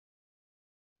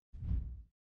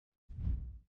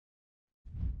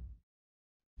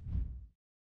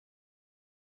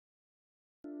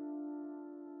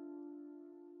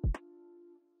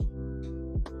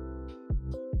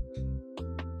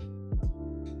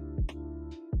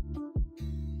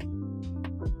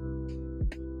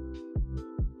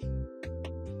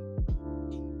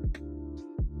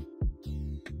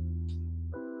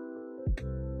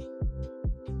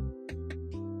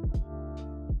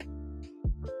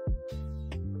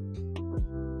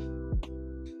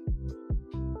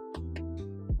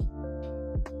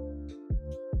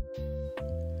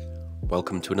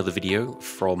welcome to another video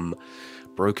from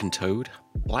BrokenToad,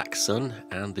 Blacksun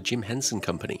and the Jim Henson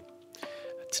Company.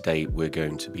 Today we're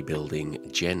going to be building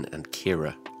Jen and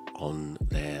Kira on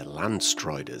their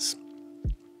Landstriders.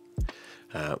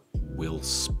 We'll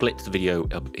split the video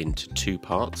up into two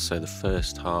parts, so the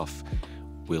first half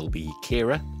will be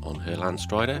Kira on her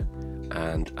Landstrider,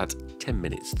 and at 10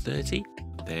 minutes 30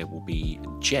 there will be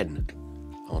Jen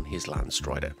on his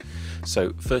Landstrider.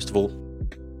 So first of all,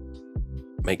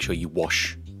 make sure you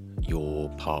wash your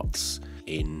parts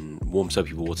in warm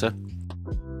soapy water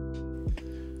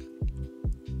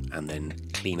and then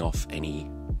clean off any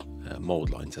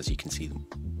mould lines, as you can see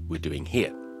we're doing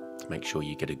here, to make sure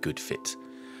you get a good fit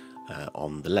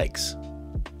on the legs.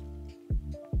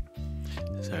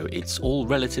 So it's all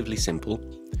relatively simple.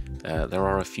 There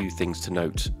are a few things to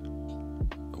note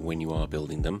when you are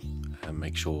building them.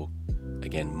 Make sure,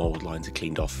 again, mould lines are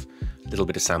cleaned off. A little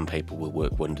bit of sandpaper will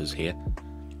work wonders here.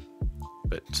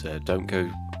 But don't go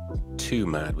too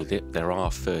mad with it. There are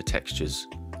fur textures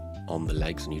on the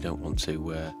legs, and you don't want to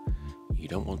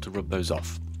rub those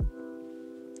off.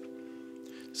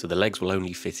 So the legs will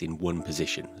only fit in one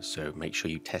position, so make sure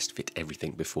you test fit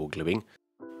everything before gluing.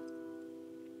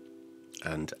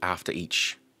 And after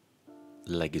each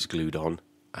leg is glued on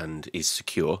and is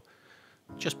secure,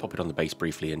 just pop it on the base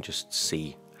briefly and just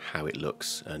see how it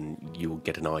looks, and you'll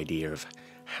get an idea of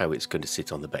how it's going to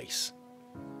sit on the base.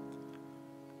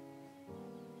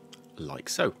 Like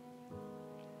so.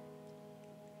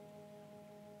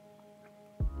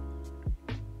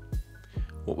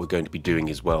 What we're going to be doing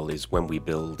as well is, when we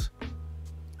build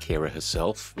Kira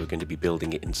herself, we're going to be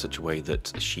building it in such a way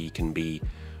that she can be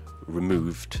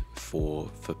removed for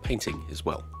painting as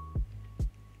well.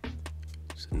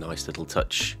 It's a nice little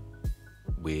touch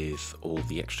with all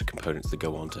the extra components that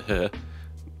go onto her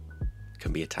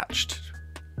can be attached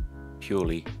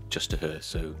purely just to her,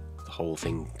 so the whole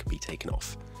thing can be taken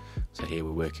off. So here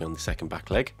we're working on the second back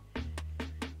leg.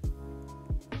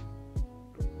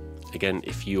 Again,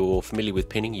 if you're familiar with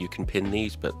pinning, you can pin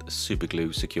these, but super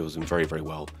glue secures them very, very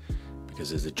well, because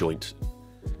there's a joint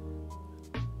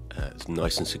it's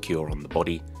nice and secure on the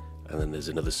body, and then there's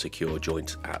another secure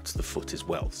joint at the foot as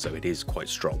well, so it is quite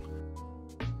strong.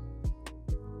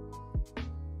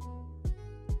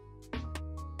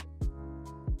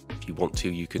 If you want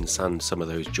to, you can sand some of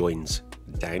those joins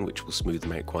down, which will smooth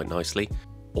them out quite nicely.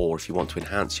 Or if you want to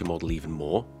enhance your model even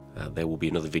more, there will be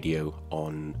another video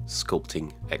on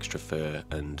sculpting extra fur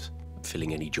and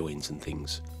filling any joins and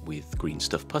things with green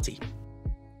stuff putty.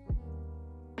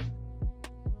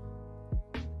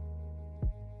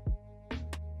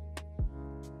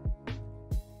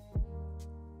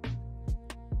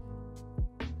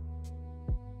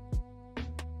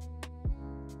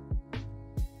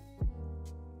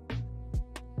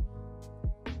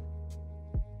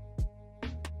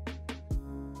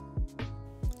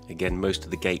 Again, most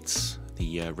of the gates,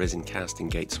 the resin casting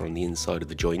gates, are on the inside of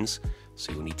the joins,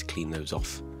 so you'll need to clean those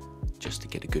off just to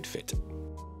get a good fit.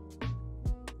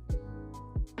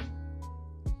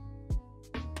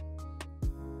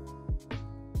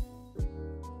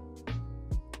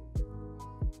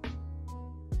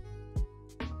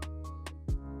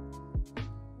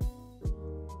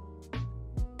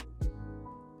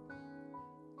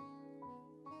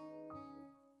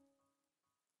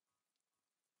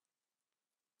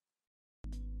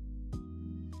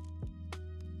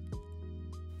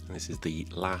 This is the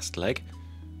last leg.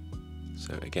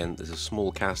 So again, there's a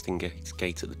small casting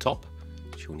gate at the top,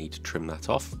 which you'll need to trim that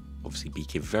off. Obviously be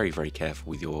very, very careful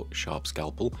with your sharp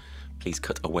scalpel. Please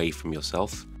cut away from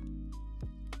yourself.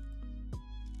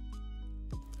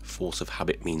 Force of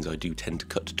habit means I do tend to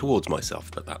cut towards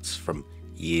myself, but that's from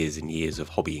years and years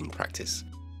of hobbying practice.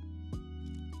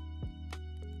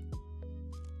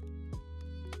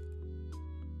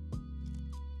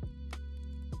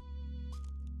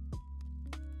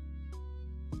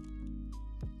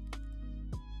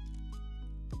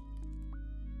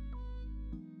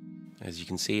 As you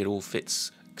can see, it all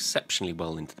fits exceptionally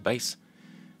well into the base.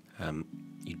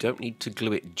 You don't need to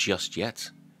glue it just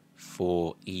yet.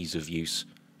 For ease of use,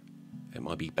 it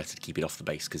might be better to keep it off the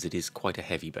base, because it is quite a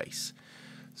heavy base.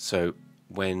 So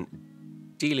when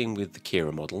dealing with the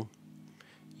Kira model,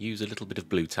 use a little bit of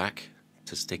blue tack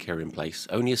to stick her in place.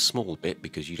 Only a small bit,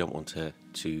 because you don't want her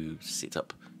to sit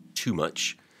up too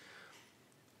much,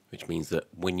 which means that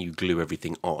when you glue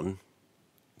everything on,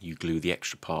 you glue the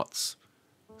extra parts,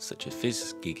 such as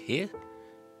fizz gig here.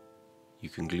 You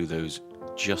can glue those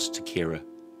just to Kira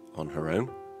on her own,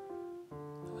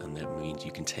 and that means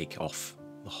you can take off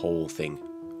the whole thing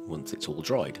once it's all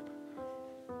dried.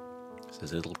 So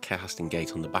there's a little casting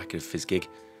gate on the back of fizz gig,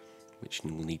 which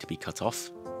will need to be cut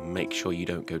off. Make sure you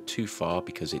don't go too far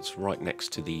because it's right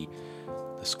next to the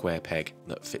square peg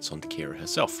that fits onto Kira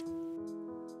herself.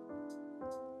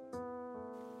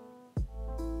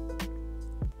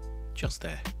 Just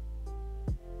there.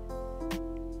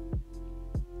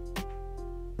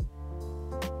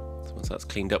 So once that's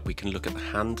cleaned up, we can look at the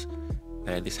hand.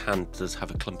 Now this hand does have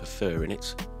a clump of fur in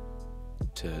it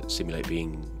to simulate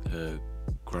being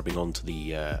grabbing onto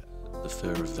the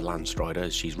fur of the Landstrider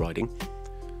as she's riding.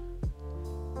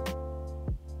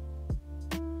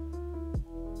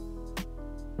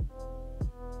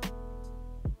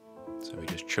 So we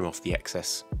just trim off the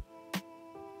excess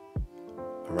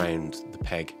around the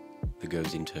peg that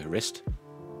goes into her wrist.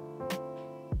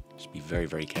 Just be very,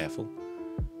 very careful.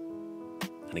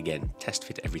 And again, test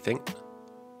fit everything.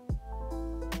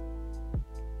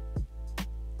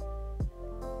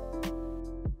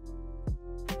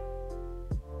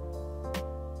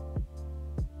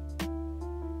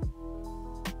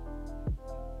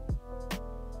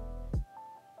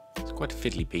 It's quite a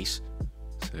fiddly piece,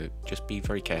 so just be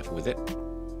very careful with it.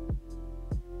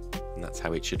 And that's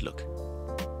how it should look.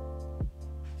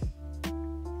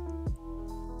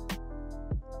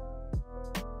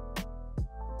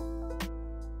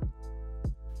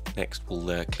 Next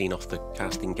we'll clean off the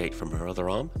casting gate from her other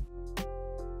arm.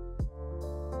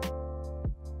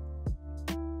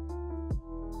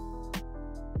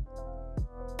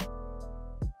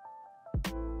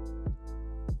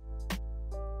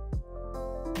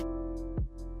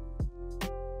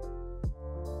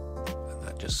 And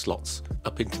that just slots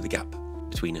up into the gap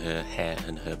between her hair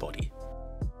and her body.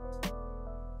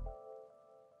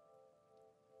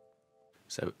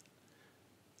 So,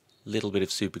 little bit of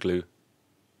super glue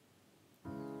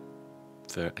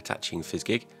for attaching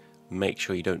Fizzgig. Make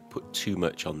sure you don't put too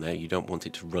much on there. You don't want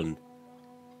it to run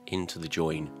into the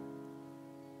join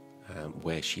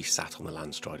where she sat on the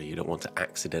Landstrider. You don't want to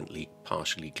accidentally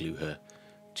partially glue her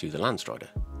to the Landstrider.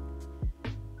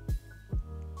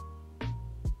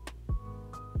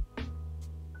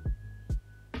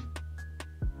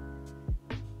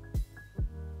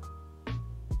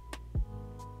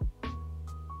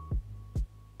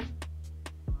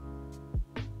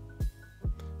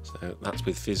 So that's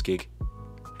with Fizzgig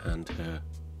and her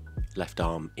left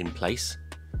arm in place,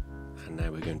 and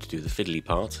now we're going to do the fiddly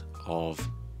part of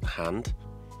the hand.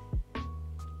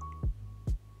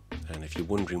 And if you're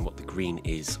wondering what the green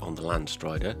is on the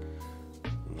Landstrider,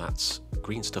 that's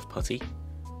green stuff putty,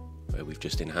 where we've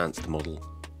just enhanced the model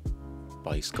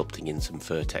by sculpting in some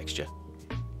fur texture.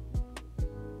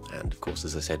 And of course,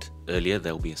 as I said earlier,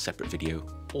 there'll be a separate video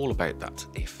all about that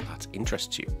if that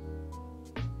interests you.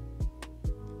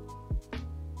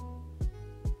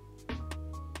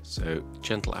 So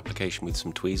gentle application with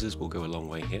some tweezers will go a long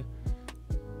way here.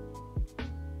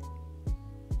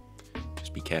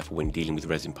 Just be careful when dealing with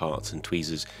resin parts and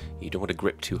tweezers. You don't want to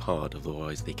grip too hard,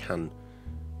 otherwise they can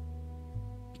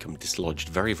become dislodged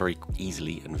very, very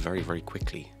easily and very, very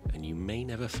quickly, and you may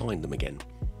never find them again.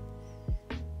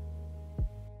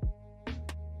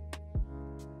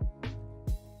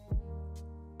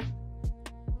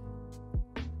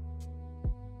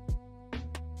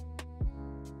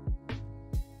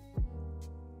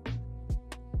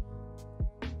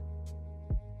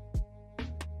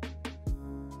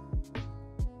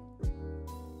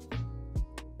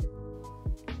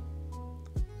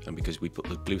 And because we put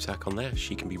the blue tack on there,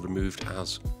 she can be removed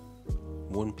as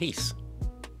one piece,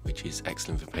 which is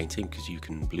excellent for painting because you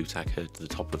can blue tack her to the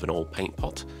top of an old paint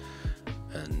pot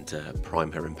and prime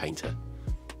her and paint her.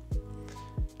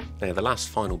 Now the last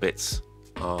final bits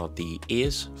are the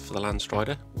ears for the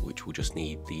Landstrider, which will just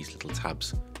need these little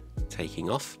tabs taking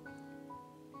off.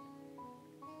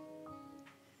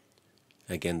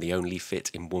 Again, they only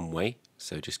fit in one way,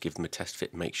 so just give them a test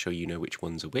fit and make sure you know which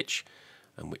ones are which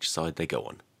and which side they go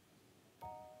on.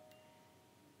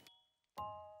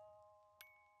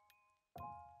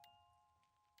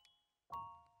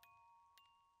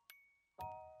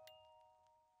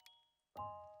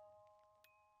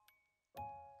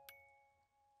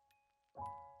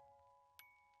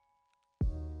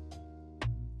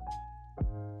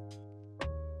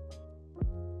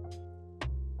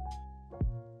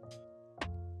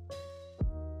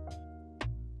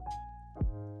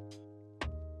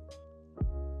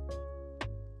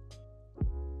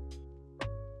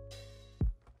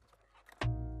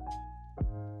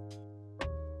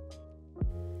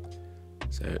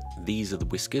 So these are the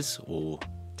whiskers or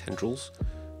tendrils.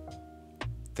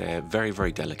 They're very,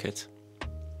 very delicate.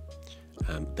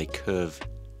 They curve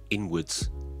inwards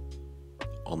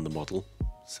on the model,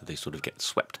 so they sort of get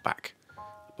swept back,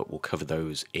 but we'll cover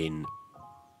those in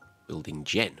building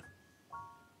Gen.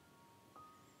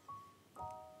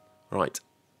 Right,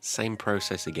 same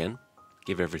process again.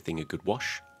 Give everything a good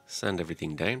wash, sand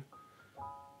everything down,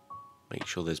 make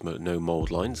sure there's no mould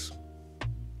lines.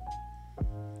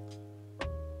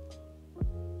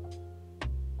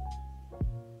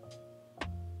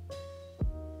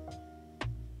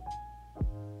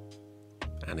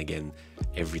 And again,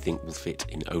 everything will fit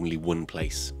in only one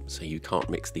place, so you can't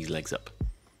mix these legs up.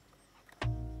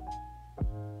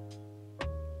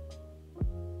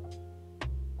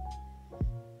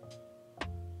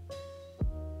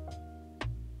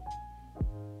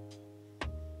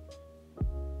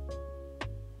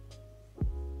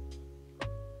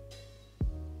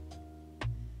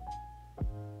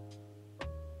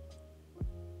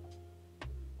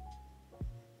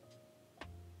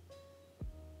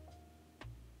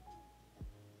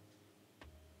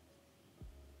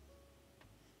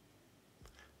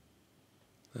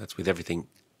 That's with everything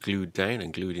glued down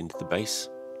and glued into the base.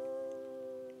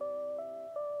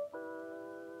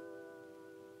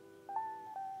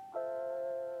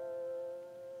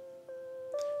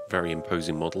 Very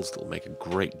imposing models that will make a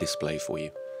great display for you.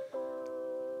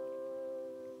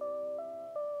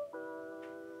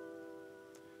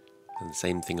 And the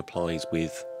same thing applies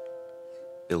with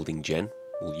building Jen.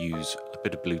 We'll use a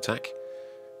bit of blue tack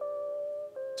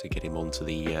to get him onto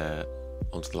the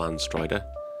Landstrider,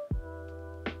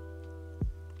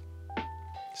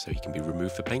 so he can be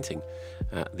removed for painting.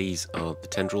 These are the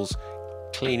tendrils.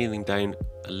 Cleaning them down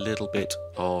a little bit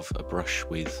of a brush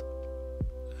with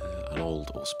an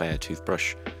old or spare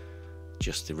toothbrush,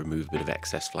 just to remove a bit of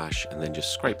excess flash, and then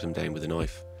just scrape them down with a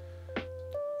knife.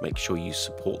 Make sure you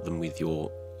support them with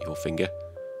your finger,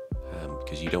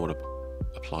 because you don't want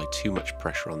to apply too much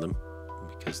pressure on them,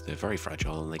 because they're very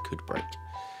fragile and they could break.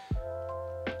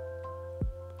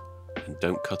 And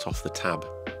don't cut off the tab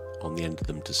on the end of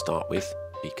them to start with,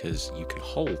 because you can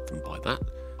hold them by that,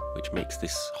 which makes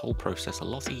this whole process a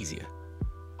lot easier.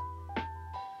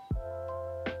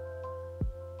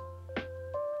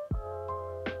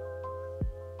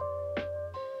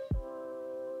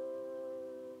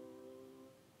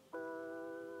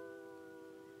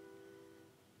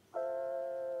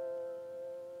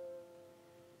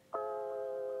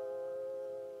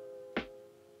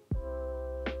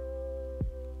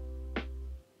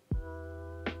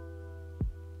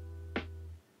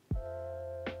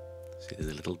 See,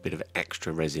 there's a little bit of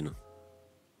extra resin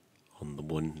on the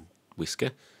one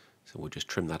whisker, so we'll just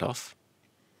trim that off.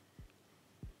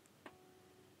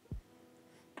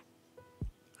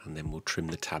 And then we'll trim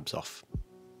the tabs off.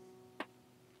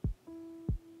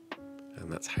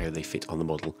 And that's how they fit on the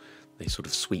model. They sort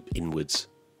of sweep inwards.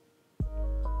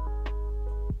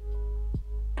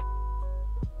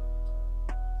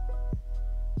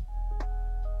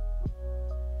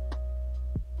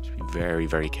 Very,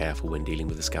 very careful when dealing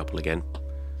with the scalpel again.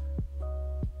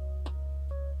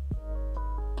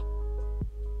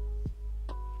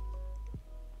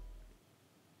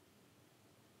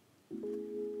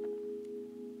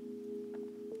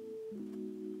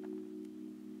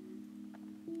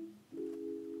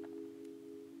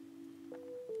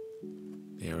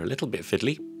 They are a little bit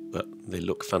fiddly, but they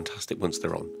look fantastic once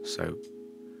they're on. So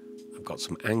I've got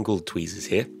some angled tweezers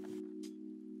here.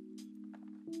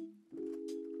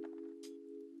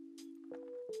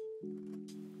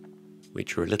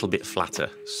 Which are a little bit flatter,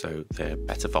 so they're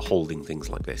better for holding things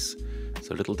like this.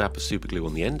 So a little dab of super glue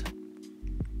on the end.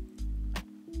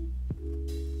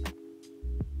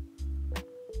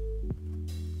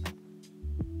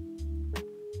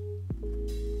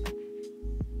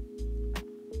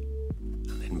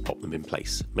 And then pop them in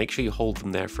place. Make sure you hold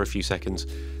them there for a few seconds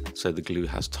so the glue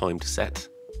has time to set.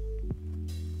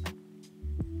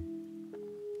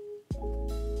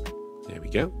 There we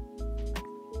go.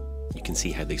 You can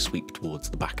see how they sweep towards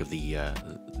the back of the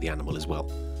animal as well.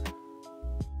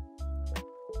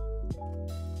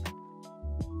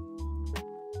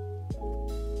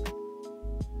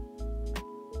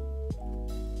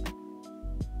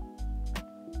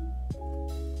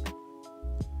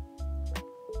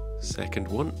 Second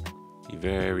one, be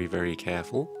very, very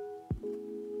careful.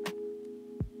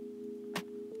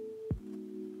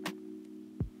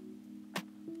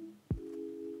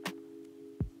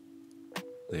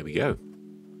 There we go.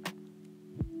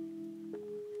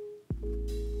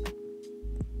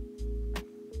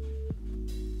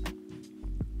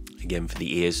 Again, for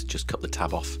the ears, just cut the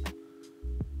tab off,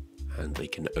 and they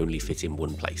can only fit in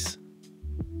one place.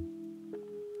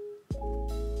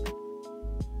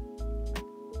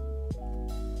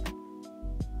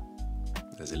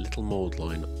 There's a little mould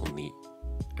line on the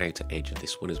outer edge of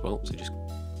this one as well, so just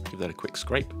give that a quick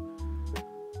scrape.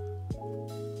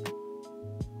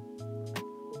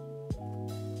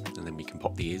 And then we can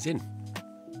pop the ears in.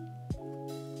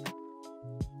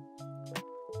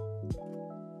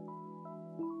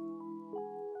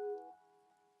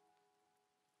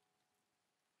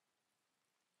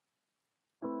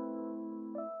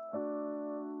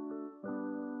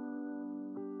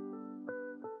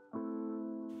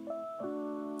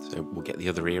 So we'll get the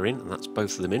other ear in, and that's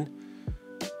both of them in.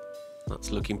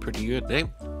 That's looking pretty good now.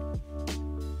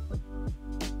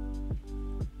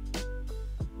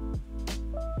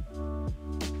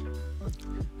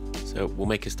 So we'll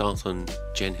make a start on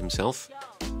Jen himself.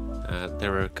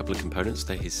 There are a couple of components.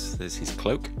 There's his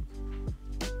cloak,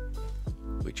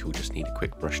 which will just need a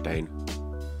quick brush down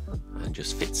and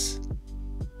just fits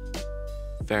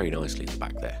very nicely at the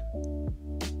back there.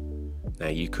 Now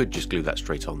you could just glue that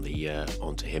straight on the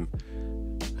onto him.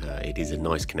 It is a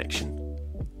nice connection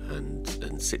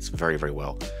and sits very, very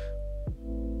well.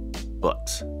 But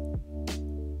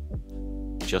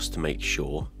just to make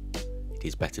sure, it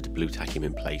is better to blue tack him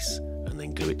in place and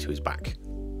then glue it to his back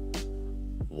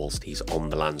whilst he's on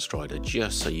the Landstrider,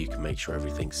 just so you can make sure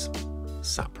everything's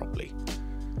sat properly.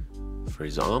 For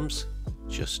his arms,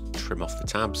 just trim off the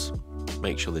tabs,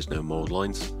 make sure there's no mould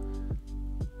lines.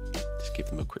 Just give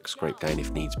them a quick scrape down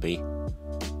if needs be.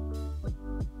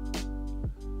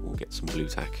 We'll get some blue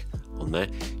tack on there.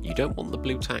 You don't want the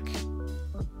blue tack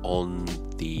on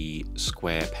the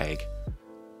square peg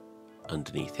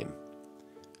underneath him,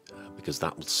 because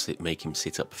that will make him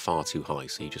sit up far too high.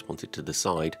 So you just want it to the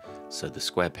side so the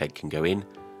square peg can go in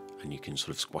and you can sort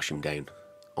of squash him down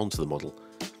onto the model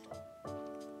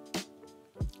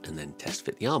and then test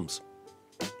fit the arms.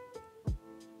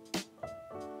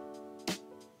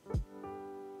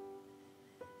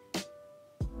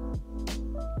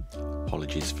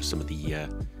 Apologies for some of the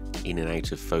in and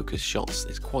out of focus shots.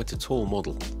 It's quite a tall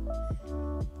model.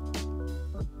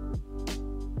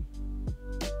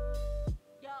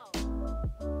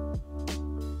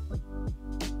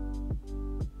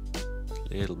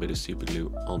 A little bit of super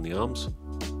glue on the arms,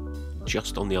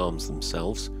 just on the arms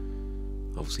themselves.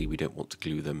 Obviously we don't want to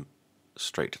glue them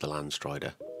straight to the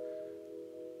Landstrider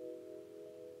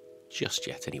just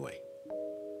yet anyway.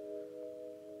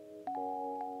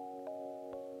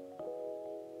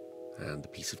 And the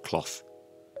piece of cloth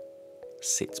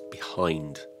sits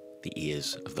behind the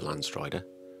ears of the Landstrider.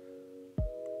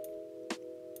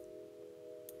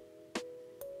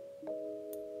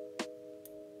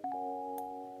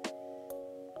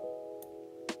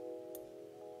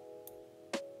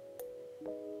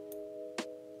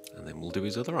 And then we'll do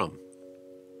his other arm.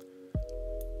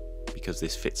 Because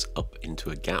this fits up into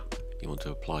a gap, you want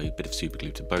to apply a bit of super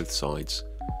glue to both sides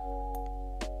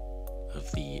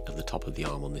of the top of the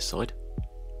arm on this side.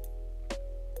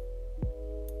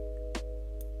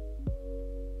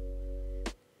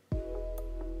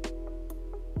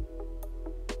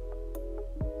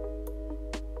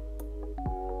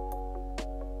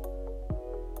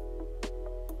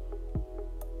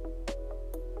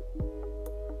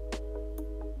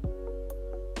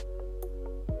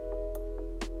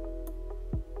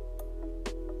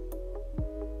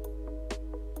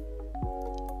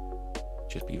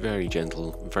 Just be very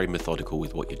gentle and very methodical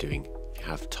with what you're doing. If you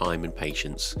have time and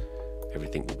patience,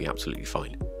 everything will be absolutely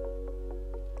fine.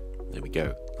 There we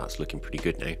go. That's looking pretty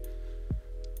good now.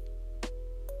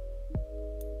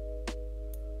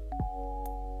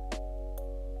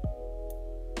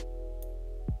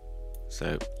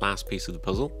 So, last piece of the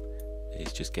puzzle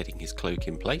is just getting his cloak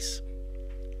in place,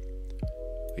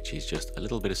 which is just a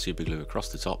little bit of super glue across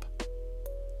the top,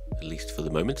 at least for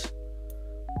the moment.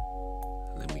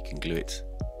 And then we can glue it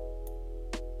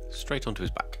straight onto his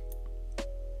back.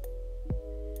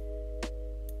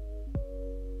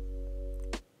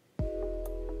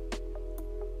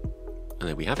 And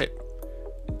there we have it,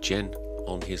 Jen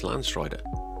on his Landstrider.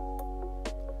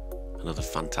 Another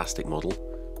fantastic model,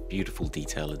 beautiful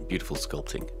detail and beautiful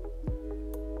sculpting.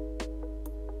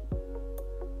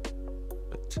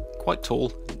 But quite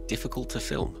tall and difficult to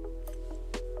film.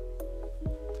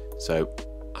 So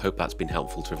I hope that's been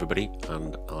helpful to everybody,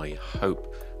 and I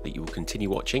hope that you will continue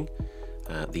watching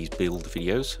these build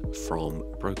videos from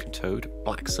BrokenToad,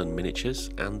 Blacksun Miniatures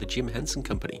and the Jim Henson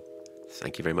Company.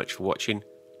 Thank you very much for watching.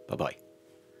 Bye bye.